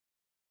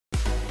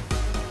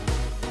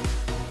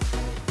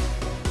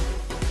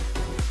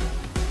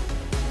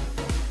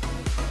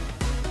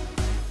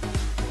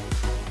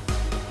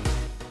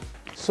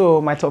So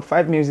my top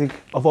 5 music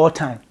of all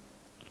time.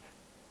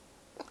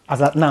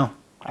 As at now,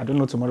 I don't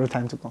know tomorrow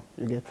time to come.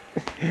 You get?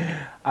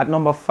 At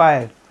number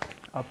 5,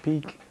 I'll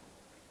pick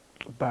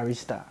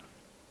Barrister,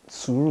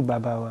 Suru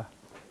Babawa.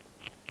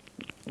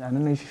 I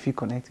don't know if you feel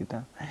connected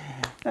now.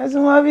 That's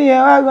what we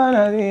are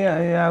gonna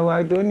do.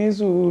 I don't need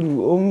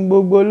suru.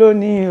 Gbogbo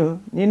ni o.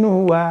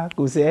 Nínú wa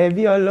kò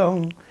ṣẹ̀bi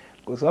Ọlọ́run.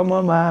 Kò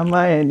sọ́mọ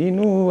mama ẹ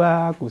nínú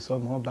wa. Kò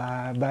sọ́mọ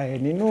bàbá ẹ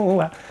nínú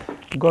wa.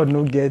 God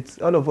no get.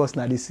 All of us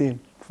na the same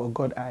for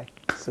God eye.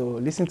 So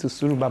listen to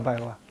Suru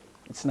Babawa.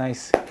 It's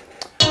nice.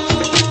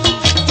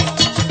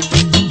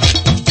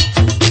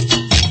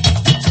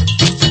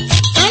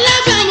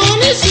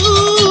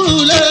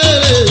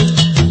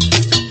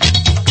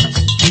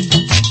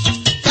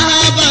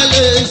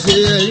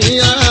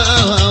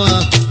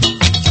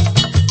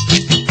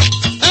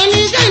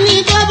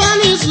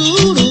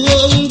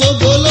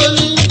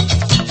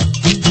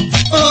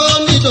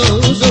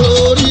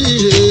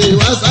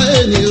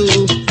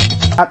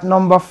 At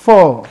number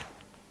 4,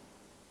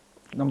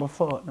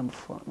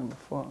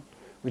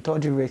 with all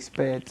due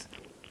respect,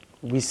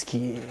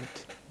 Wizkid,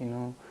 you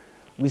know,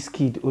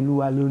 Wizkid,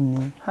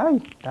 Oluwaloni. Hi,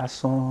 that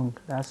song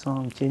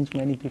changed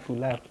many people's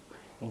lives,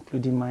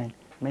 including mine.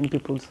 Many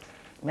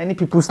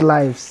people's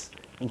lives,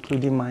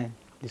 including mine.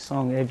 The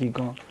song Heavy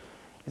Gone.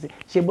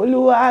 She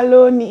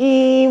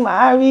Oluwaloni,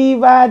 Mari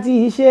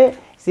Batishe.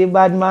 Say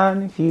bad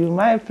man, feel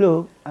my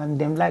flow, and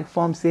them like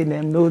form say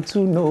them no to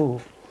know.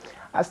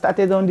 I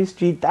started on the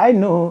street, I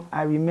know.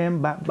 I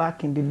remember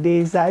back in the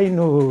days, I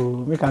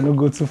know. Make I no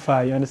go too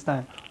far, you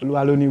understand?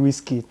 Oluwaloni,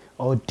 Wizkid,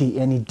 all day,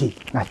 any day.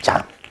 Na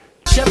jam.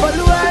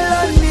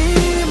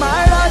 Oluwaloni,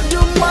 my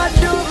radu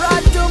madu.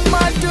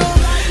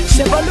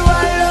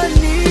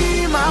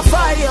 Oluwaloni, my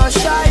fire,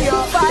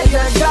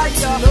 got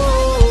to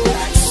know.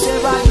 Say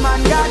bad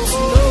man got to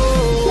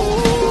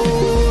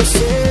know.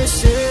 Say.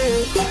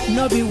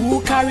 No be who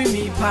carry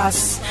me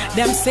pass.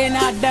 Them say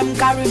not them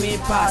carry me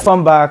past.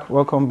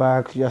 Welcome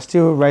back. You're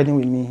still riding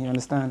with me, you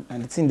understand?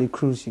 And it's in the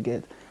cruise you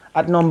get.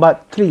 At number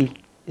 3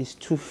 is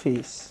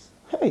Two-Face.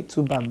 Hey,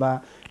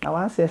 Baba. Now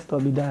one says to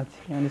be that,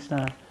 you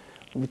understand?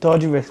 With all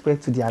due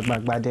respect to the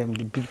Agbagba them,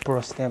 the big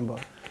bros them,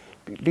 but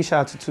big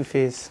shout out to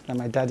Two-Face, and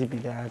my daddy be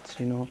that,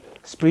 you know.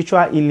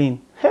 Spiritual healing.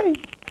 Hey,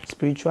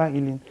 spiritual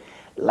healing.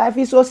 Life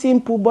is so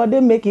simple, but they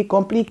make it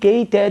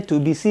complicated. To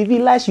be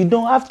civilized, you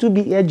don't have to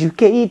be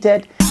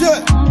educated.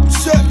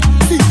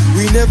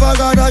 We never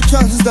got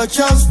the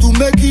chance to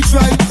make it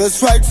right.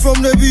 Cause right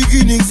from the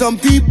beginning, some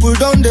people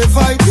don't they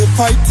fight. They're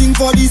fighting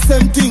for the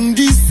same thing,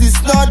 this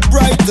is not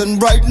bright. And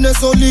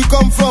brightness only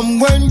come from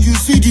when you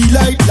see the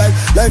light. Like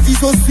life is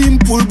so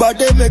simple, but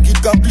they make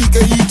it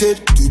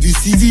complicated. To be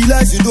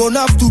civilized, you don't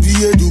have to be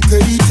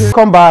educated.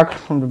 Come back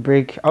from the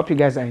break. I hope you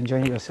guys are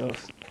enjoying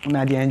yourselves.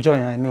 Now they enjoy,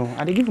 I know.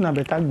 And they give a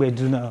better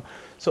bedu now.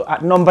 So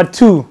at number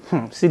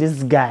 2, see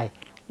this guy.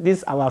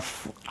 This our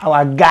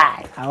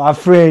guy, our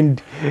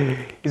friend,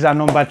 is at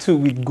number 2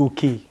 with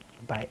Goke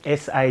by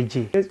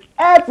SIJ.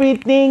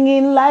 Everything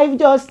in life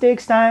just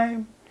takes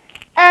time.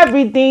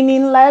 Everything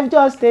in life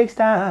just takes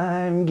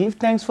time. Give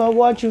thanks for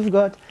what you've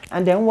got,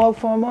 and then work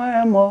for more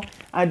and more,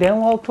 and then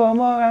work for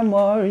more and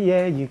more.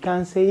 Yeah, you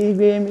can say,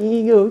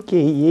 "Baby, Goke,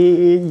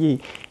 yeah,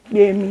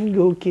 baby,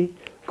 Goke."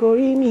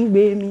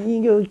 Baby,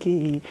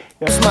 Goke.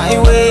 It's my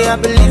way, I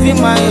believe in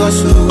my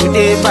hustle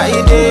day by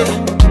day.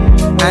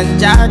 And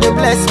Jah dey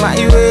bless my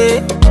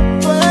way.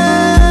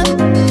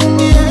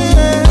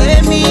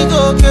 Let me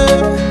go,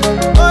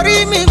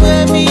 worry me,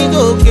 let me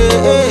go,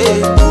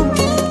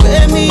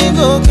 let me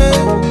go,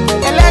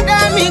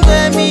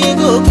 let me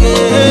go.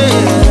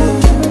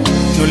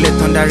 No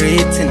let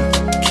underrating,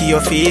 keep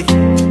your faith,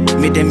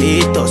 make them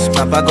hate us,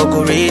 Baba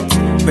go rate.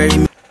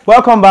 Very.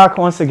 Welcome back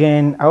once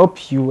again. I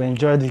hope you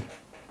enjoyed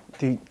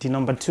the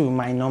number 2,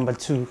 my number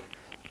 2.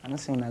 I'm not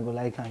saying I go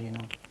like her, you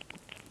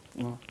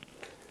know.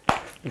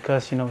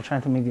 Because, you know, we're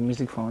trying to make the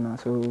music for now.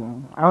 So,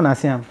 I want to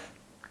see him.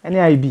 Any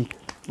IB,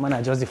 man,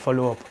 I just the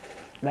follow up.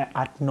 Like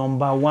at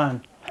number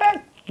 1.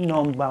 Hey,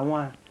 number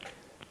 1.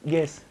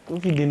 Yes, who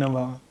be the number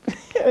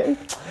 1?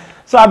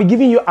 So, I'll be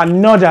giving you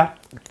another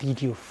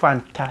video.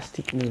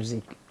 Fantastic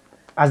music.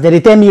 As they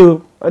tell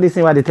you, all this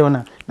thing what they tell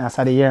now. Now,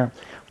 so they hear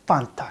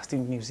fantastic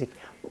music.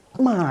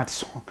 Mad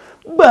song.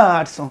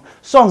 Bad song.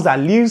 Songs that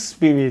leave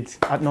spirit.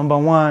 At number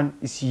 1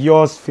 is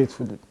Yours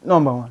Faithfully.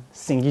 Number 1,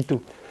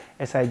 Singito.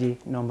 SIJ,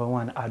 number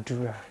 1,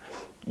 Adura.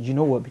 You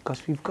know what?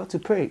 Because we've got to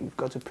pray. We've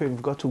got to pray.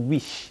 We've got to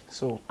wish.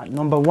 So at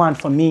number 1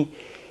 for me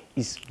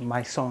is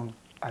my song,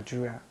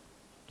 Adura.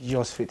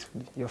 Yours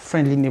Faithfully. Your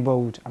friendly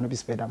neighborhood. I'm not be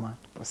Spider-Man,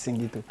 but sing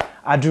it too.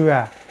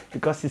 Adura.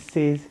 Because it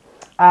says,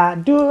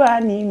 Adura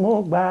ni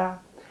mo gba.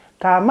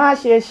 Kama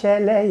she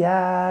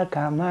sheleya,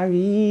 kama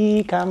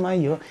ri, kama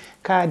yo,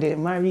 kade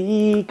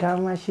mari,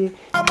 kama she.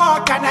 What more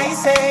can I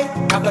say?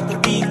 I've got to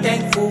be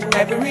thankful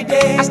every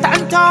day. I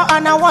stand tall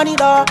and I want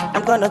it all.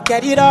 I'm gonna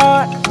get it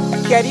all,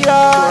 get it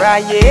all.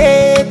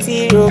 Ayé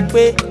tí rò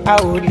pé a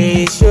ò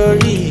lè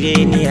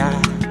ṣoríire ni a.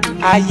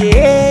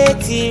 Ayé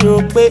tí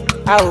rò pé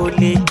a ò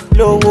lè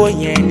lówó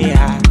yẹn ni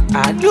a.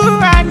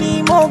 Àdúrà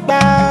ni mo gbà.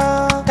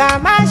 Ká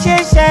má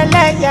ṣe ṣe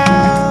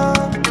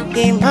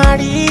kí n má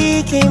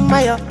rí kí n má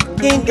yọ̀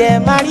kí n dẹ̀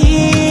má rí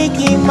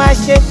kí n má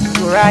ṣe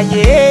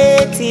ráyé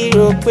tí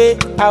rò pé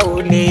a ò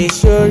lè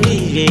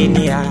ṣoríire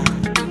ni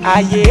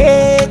ayé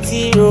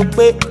tí rò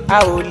pé a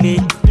ò lè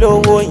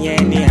lówó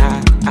yẹn ni